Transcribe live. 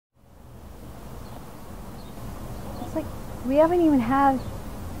We haven't even had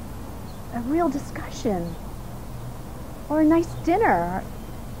a real discussion or a nice dinner.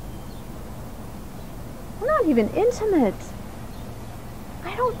 We're not even intimate.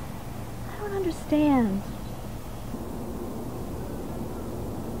 I don't understand.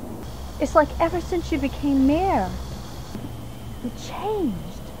 It's like ever since you became mayor, you changed.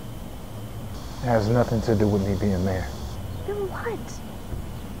 It has nothing to do with me being mayor. Then what?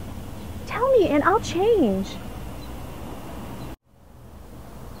 Tell me and I'll change.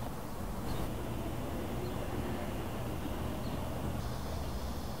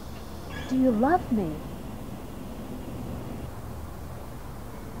 Do you love me?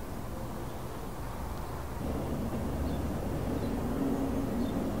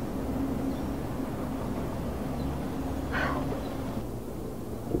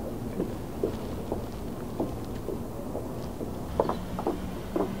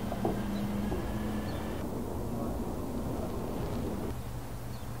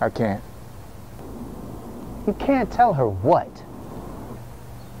 I can't. You can't tell her what?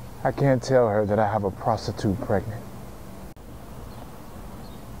 I can't tell her that I have a prostitute pregnant.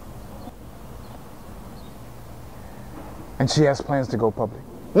 And she has plans to go public.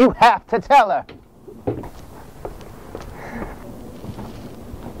 You have to tell her.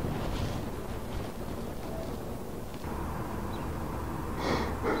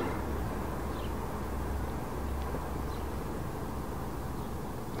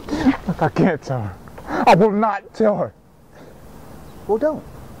 Look, I can't tell her. I will not tell her. Well, don't.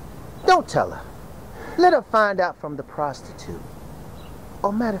 Don't tell her. Let her find out from the prostitute.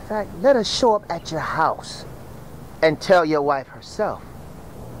 Or matter of fact, let her show up at your house and tell your wife herself.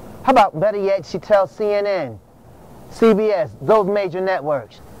 How about better yet, she tells CNN, CBS, those major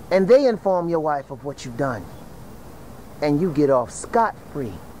networks, and they inform your wife of what you've done. And you get off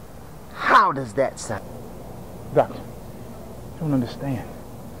scot-free. How does that sound? Doctor, you don't understand.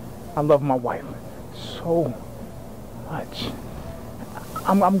 I love my wife so much.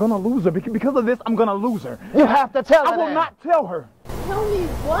 I'm gonna lose her. Because of this, I'm gonna lose her. You have to tell her. I will not tell her. Tell me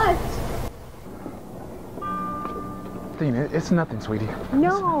what? Dean, it's nothing, sweetie.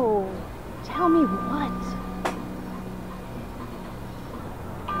 No. Tell me what?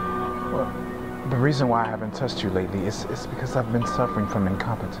 Well, the reason why I haven't touched you lately is because I've been suffering from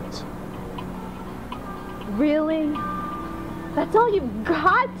incompetence. Really? That's all you've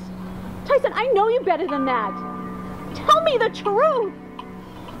got? Tyson, I know you better than that. Tell me the truth.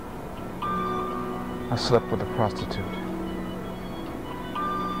 I slept with a prostitute.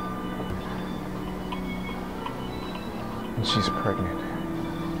 And she's pregnant.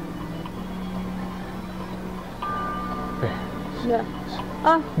 Babe. No.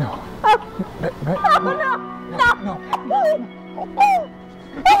 No. No.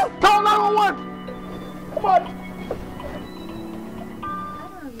 Call 911! Come on! I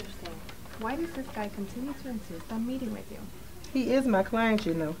don't understand. Why does this guy continue to insist on meeting with you? He is my client,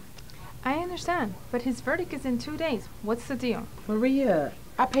 you know. I understand, but his verdict is in 2 days. What's the deal? Maria,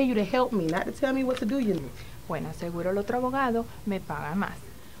 I pay you to help me, not to tell me what to do, you know. Bueno, seguro el otro abogado me paga más.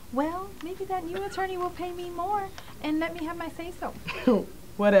 Well, maybe that new attorney will pay me more and let me have my say-so.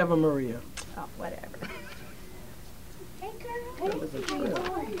 Whatever, Maria. Oh, whatever. Hey, girl. Hey,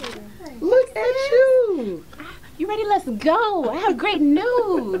 How are you? Look at you. You ready? Let's go. I have great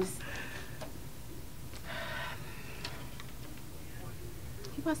news.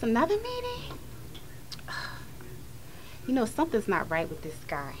 He wants another meeting? You know, something's not right with this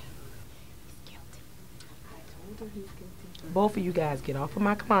guy. He's guilty. I told her he's guilty. Both of you guys get off of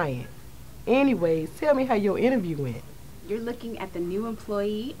my client. Anyways, tell me how your interview went. You're looking at the new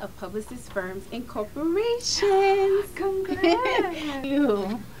employee of Publicist Firms Incorporation. Congrats.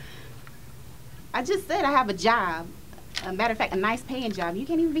 You. I just said I have a job. A matter of fact, a nice paying job. You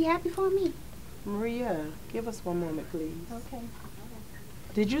can't even be happy for me. Maria, give us one moment, please. Okay.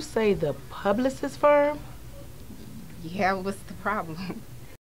 Did you say the Publicist Firm? Yeah, what's the problem?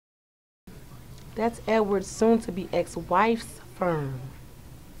 That's Edward's soon-to-be ex-wife's firm.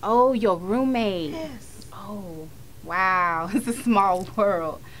 Oh, your roommate. Yes. Oh, wow. It's a small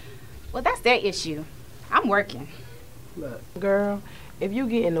world. Well, that's their issue. I'm working. Look, girl, if you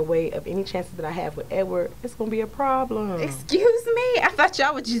get in the way of any chances that I have with Edward, it's going to be a problem. Excuse me? I thought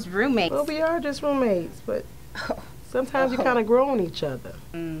y'all were just roommates. Well, we are just roommates, but sometimes you kind of grow on each other.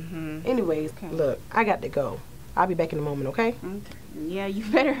 Mm-hmm. Anyways, look, I got to go. I'll be back in a moment, okay? Yeah, you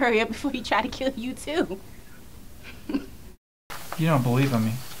better hurry up before he try to kill you, too. You don't believe in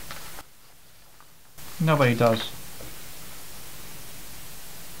me. Nobody does.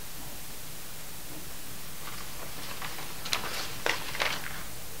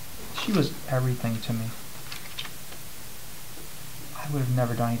 She was everything to me. I would have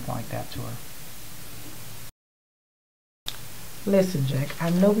never done anything like that to her. Listen, Jack,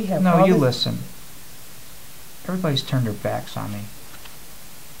 I know we have No, you listen. Everybody's turned their backs on me.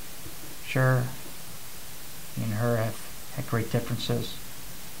 Sure, me and her have had great differences.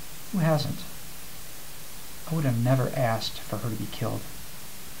 Who hasn't? I would have never asked for her to be killed.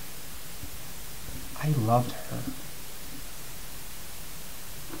 I loved her.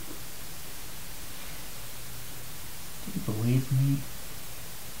 Do you believe me?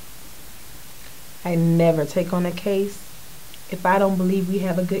 I never take on a case if I don't believe we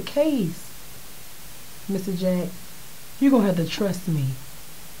have a good case. Mr. Jack, you're going to have to trust me.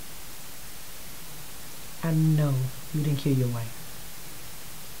 I know you didn't kill your wife.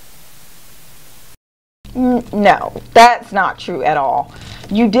 No, that's not true at all.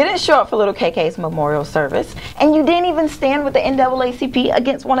 You didn't show up for little KK's memorial service, and you didn't even stand with the NAACP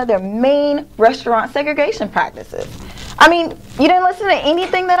against one of their main restaurant segregation practices. I mean, you didn't listen to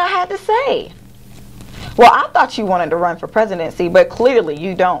anything that I had to say. Well, I thought you wanted to run for presidency, but clearly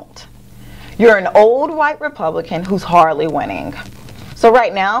you don't. You're an old white Republican who's hardly winning. So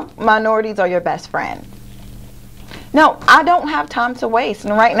right now, minorities are your best friend. No, I don't have time to waste,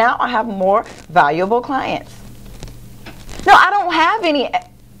 and right now I have more valuable clients. No, I don't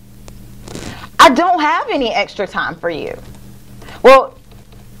have any extra time for you. Well,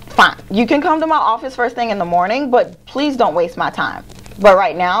 fine. You can come to my office first thing in the morning, but please don't waste my time. But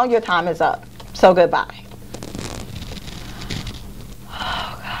right now, your time is up. So goodbye.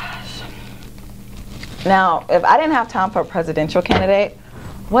 Oh, gosh. Now, if I didn't have time for a presidential candidate,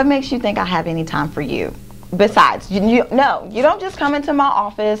 what makes you think I have any time for you? Besides, you don't just come into my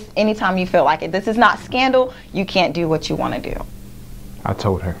office anytime you feel like it. This is not scandal. You can't do what you want to do. I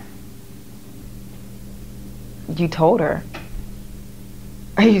told her. You told her?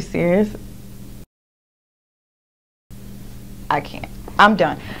 Are you serious? I can't. I'm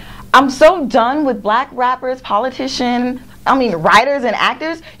done. I'm so done with black rappers, politicians, writers and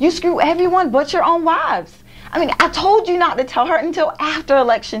actors. You screw everyone but your own wives. I told you not to tell her until after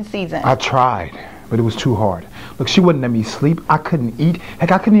election season. I tried, but it was too hard. Look, she wouldn't let me sleep. I couldn't eat.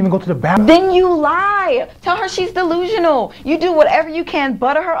 Heck, I couldn't even go to the bathroom. Then you lie. Tell her she's delusional. You do whatever you can,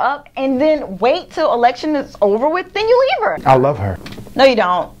 butter her up, and then wait till election is over with, then you leave her. I love her. No, you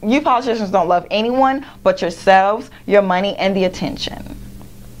don't. You politicians don't love anyone but yourselves, your money, and the attention.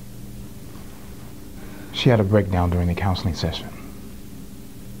 She had a breakdown during the counseling session.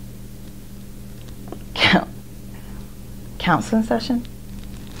 Counseling session?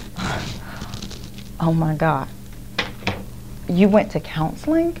 Oh my God. You went to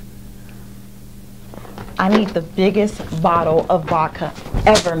counseling? I need the biggest bottle of vodka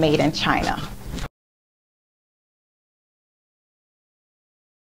ever made in China.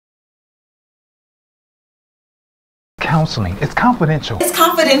 Counseling. It's confidential. It's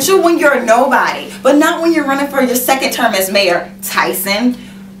confidential when you're a nobody, but not when you're running for your second term as mayor, Tyson.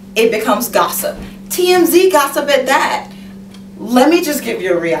 It becomes gossip. TMZ gossip at that. Let me just give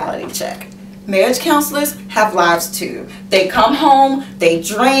you a reality check. Marriage counselors have lives too. They come home, they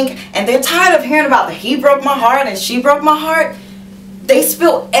drink, and they're tired of hearing about the he broke my heart and she broke my heart. They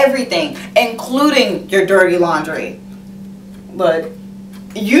spill everything, including your dirty laundry. Look,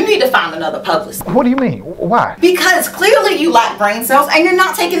 you need to find another publicist. What do you mean? Why? Because clearly you lack brain cells and you're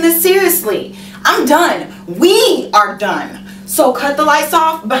not taking this seriously. I'm done. We are done. So cut the lights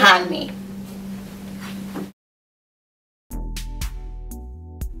off behind me.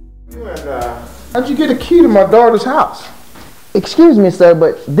 How'd you get a key to my daughter's house? Excuse me, sir,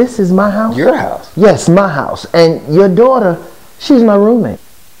 but this is my house? Your house? Yes, my house. And your daughter, she's my roommate.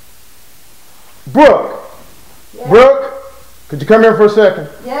 Brooke! Yes. Brooke! Could you come here for a second?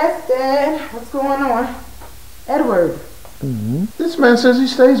 Yes, Dad. What's going on? Edward. This man says he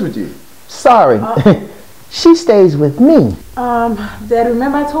stays with you. Sorry. She stays with me. Dad,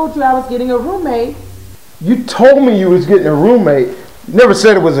 remember I told you I was getting a roommate? You told me you was getting a roommate. You never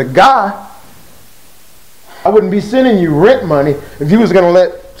said it was a guy. I wouldn't be sending you rent money if you was going to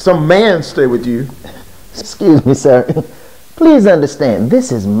let some man stay with you. Excuse me, sir. Please understand,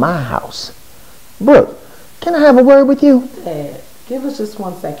 this is my house. Brooke, can I have a word with you? Dad, give us just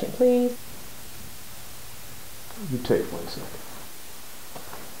 1 second, please. You take 1 second.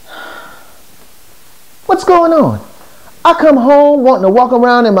 What's going on? I come home wanting to walk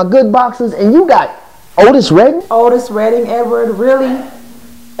around in my good boxes and you got Otis Redding? Otis Redding, Edward, really?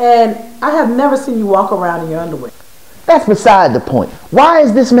 And I have never seen you walk around in your underwear. That's beside the point. Why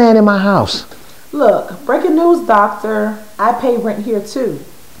is this man in my house? Look, breaking news, doctor. I pay rent here too.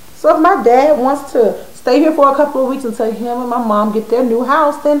 So if my dad wants to stay here for a couple of weeks until him and my mom get their new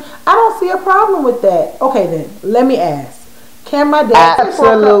house, then I don't see a problem with that. Okay then, let me ask. Can my dad take for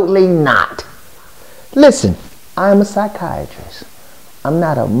a couple? Absolutely not. Listen, I'm a psychiatrist. I'm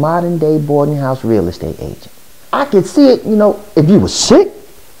not a modern day boarding house real estate agent. I could see it, you know, if you were sick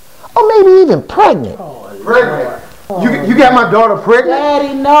or maybe even pregnant. Pregnant? You got my daughter pregnant?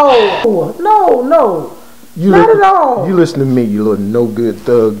 Daddy, no. No. Not at all. You listen to me, you little no good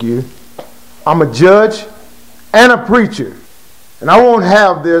thug, you. I'm a judge and a preacher. And I won't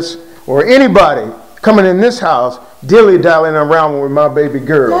have this or anybody coming in this house dilly-dallying around with my baby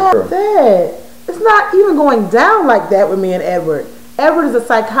girl. Dad, it's not even going down like that with me and Edward. Edward is a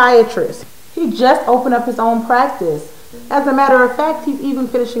psychiatrist. He just opened up his own practice. As a matter of fact, he's even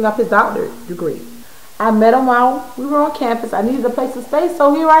finishing up his doctorate degree. I met him while we were on campus. I needed a place to stay,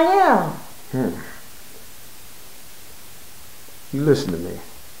 so here I am. You listen to me.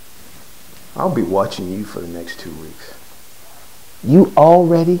 I'll be watching you for the next 2 weeks. You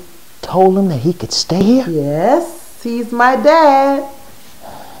already told him that he could stay here? Yes, he's my dad.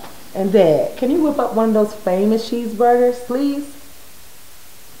 And Dad, can you whip up one of those famous cheeseburgers, please?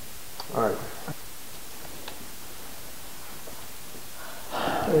 All right.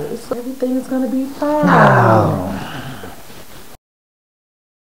 So everything is gonna be fine.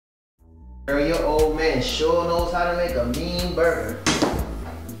 Girl, your old man sure knows how to make a mean burger.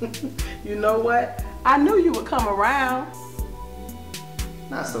 You know what? I knew you would come around.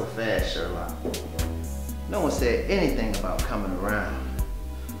 Not so fast, Sherlock. No one said anything about coming around.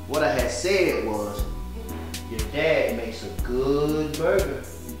 What I had said was, your dad makes a good burger.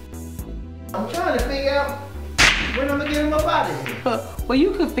 I'm trying to figure out when I'm gonna get him up out of here. Well,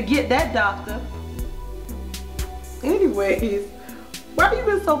 you could forget that, doctor. Anyways, why have you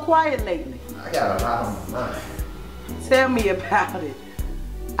been so quiet lately? I got a lot on my mind. Tell me about it.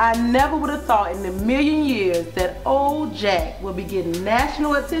 I never would have thought in a million years that old Jack would be getting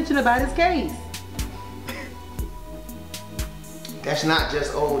national attention about his case. That's not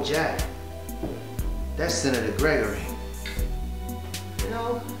just old Jack. That's Senator Gregory. You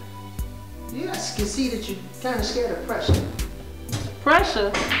know, you guys can see that you're kind of scared of pressure.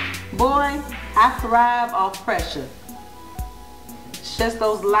 Pressure? Boy, I thrive off pressure. It's just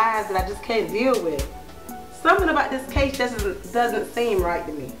those lies that I just can't deal with. Something about this case just doesn't seem right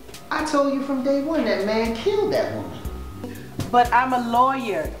to me. I told you from day one that man killed that woman. But I'm a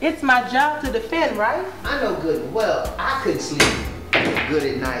lawyer. It's my job to defend, right? I know good and well I couldn't sleep good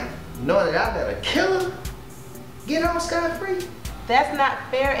at night knowing that I let a killer get off scot-free. That's not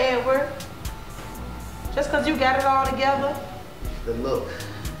fair, Edward. Just because you got it all together. The look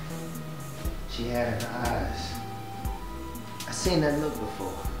she had in her eyes. I seen that look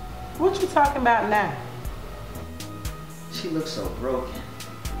before. What you talking about now? She looked so broken,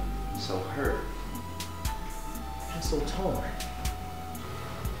 so hurt, and so torn.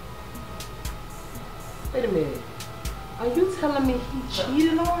 Wait a minute. Are you telling me he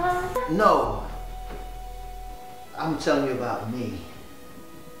cheated on her? No. I'm telling you about me.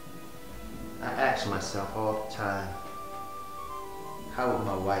 I ask myself all the time, how would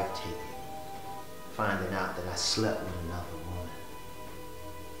my wife take it, finding out that I slept with another woman?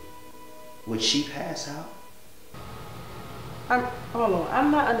 Would she pass out? Hold on, I'm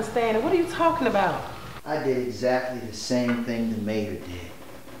not understanding. What are you talking about? I did exactly the same thing the mayor did.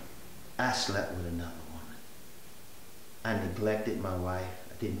 I slept with another woman. I neglected my wife.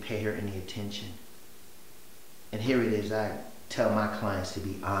 I didn't pay her any attention. And here it is, I tell my clients to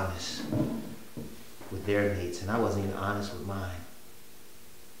be honest with their mates, and I wasn't even honest with mine.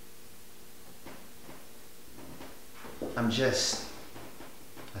 I'm just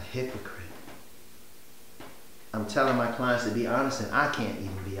a hypocrite. I'm telling my clients to be honest, and I can't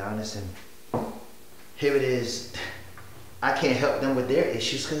even be honest, and here it is, I can't help them with their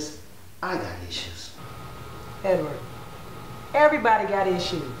issues because I got issues. Edward, everybody got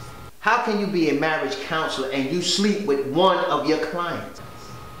issues. How can you be a marriage counselor and you sleep with one of your clients?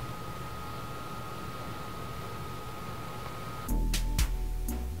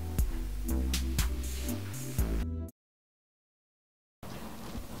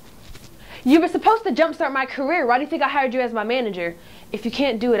 You were supposed to jumpstart my career. Why do you think I hired you as my manager? If you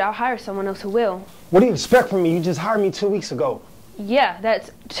can't do it, I'll hire someone else who will. What do you expect from me? You just hired me 2 weeks ago. Yeah, that's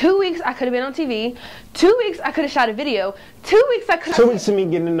 2 weeks I could have been on TV. 2 weeks I could have shot a video. 2 weeks I could have... 2 weeks of me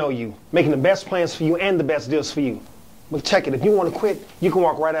getting to know you, making the best plans for you and the best deals for you. But check it, if you want to quit, you can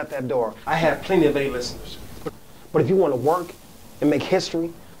walk right out that door. I have plenty of A-listers. But if you want to work and make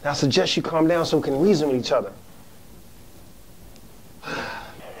history, I suggest you calm down so we can reason with each other.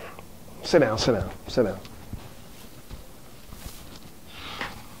 Sit down, sit down, sit down.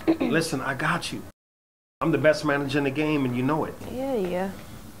 Listen, I got you. I'm the best manager in the game and you know it. Yeah.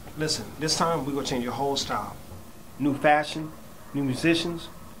 Listen, this time we're gonna change your whole style. New fashion, new musicians,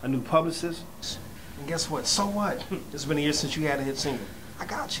 a new publicist. And guess what? So what? It's been a year since you had a hit single. I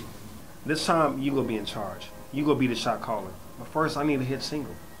got you. This time, you gonna be in charge. You gonna be the shot caller. But first, I need a hit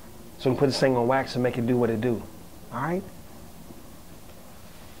single. So we can put this thing on wax and make it do what it do. All right?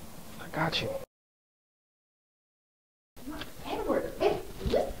 I got you. Edward,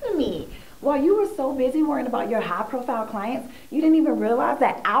 listen to me. While you were so busy worrying about your high-profile clients, you didn't even realize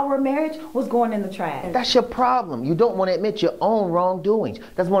that our marriage was going in the trash. That's your problem. You don't want to admit your own wrongdoings.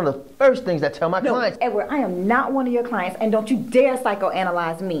 That's one of the first things I tell my clients. Edward, I am not one of your clients, and don't you dare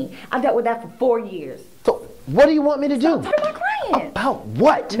psychoanalyze me. I dealt with that for 4 years. So, what do you want me to do? Talk to my client. About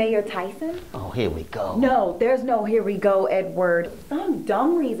what? Mayor Tyson? Oh, here we go. No, there's no here we go, Edward. Some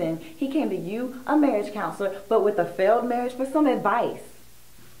dumb reason he came to you, a marriage counselor, but with a failed marriage for some advice.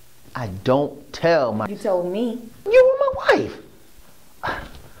 I don't tell my... You told me. You were my wife.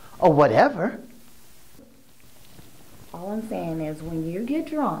 Or whatever. All I'm saying is when you get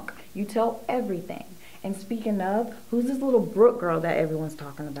drunk, you tell everything. And speaking of, who's this little Brooke girl that everyone's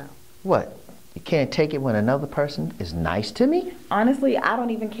talking about? What? You can't take it when another person is nice to me? Honestly, I don't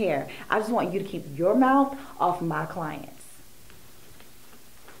even care. I just want you to keep your mouth off my clients.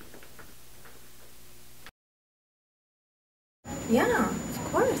 Yeah, of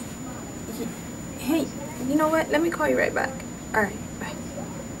course. Hey, you know what? Let me call you right back. All right, bye.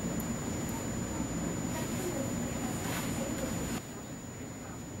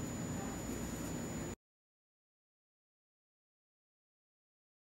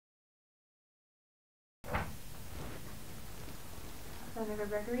 Senator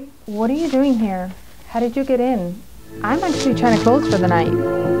Gregory? What are you doing here? How did you get in? I'm actually trying to close for the night.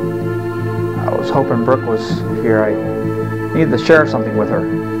 I was hoping Brooke was here. I needed to share something with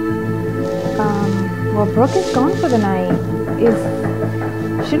her. Well, Brooke is gone for the night.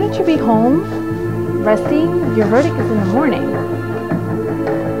 Shouldn't you be home, resting? Your verdict is in the morning.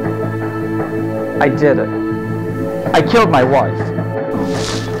 I did it. I killed my wife.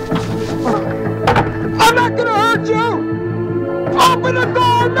 I'm not gonna hurt you! Open the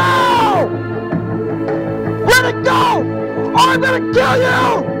door now! Let it go! Or I'm gonna kill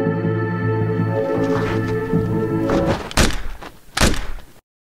you!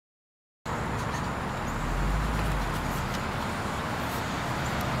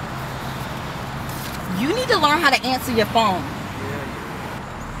 You need to learn how to answer your phone.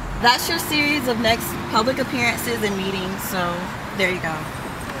 That's your series of next public appearances and meetings, so there you go.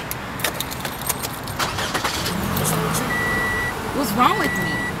 What's wrong with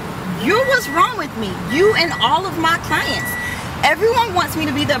me? You're what's wrong with me. You and all of my clients. Everyone wants me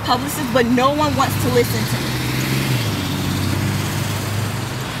to be their publicist, but no one wants to listen to me.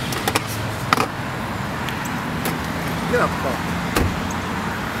 Get off the phone.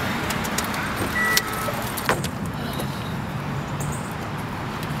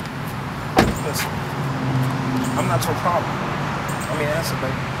 Listen, I'm not your problem. I mean, answer,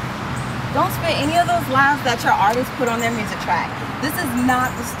 baby. Don't spit any of those lines that your artists put on their music track. This is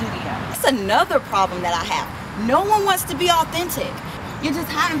not the studio. It's another problem that I have. No one wants to be authentic. You're just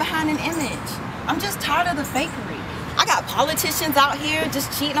hiding behind an image. I'm just tired of the fakery. I got politicians out here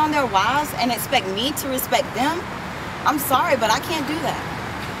just cheating on their wives and expect me to respect them. I'm sorry, but I can't do that.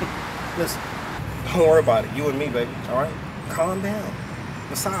 Listen, don't worry about it. You and me, baby, all right? Calm down.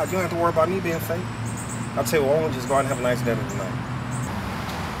 Besides, you don't have to worry about me being fake. I'll tell you what, I want to just go out and have a nice dinner tonight.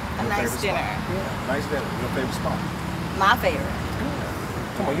 A nice dinner? Yeah, nice dinner. Your favorite spot? My favorite.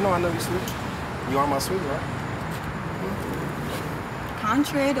 Yeah. Come on, you know I know you're sweet. You are my sweetie, right?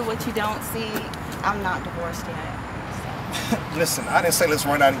 Contrary to what you don't see, I'm not divorced yet. So. Listen, I didn't say let's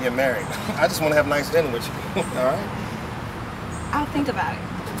run out and get married. I just want to have a nice dinner with you, all right? I'll think about it.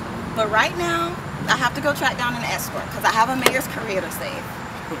 But right now, I have to go track down an escort because I have a mayor's career to save.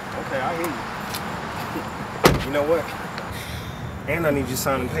 Okay, I hear you. You know what? And I need you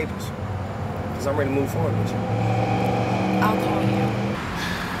signing papers because I'm ready to move forward with you. I'll call you.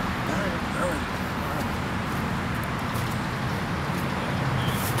 All right.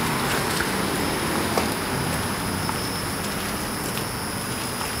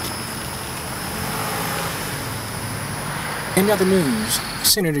 In other news,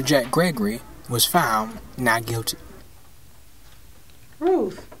 Senator Jack Gregory was found not guilty.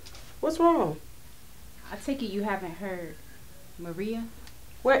 Ruth, what's wrong? I take it you haven't heard. Maria?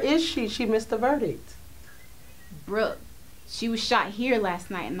 Where is she? She missed the verdict. Brooke. She was shot here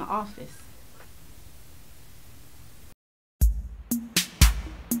last night in the office.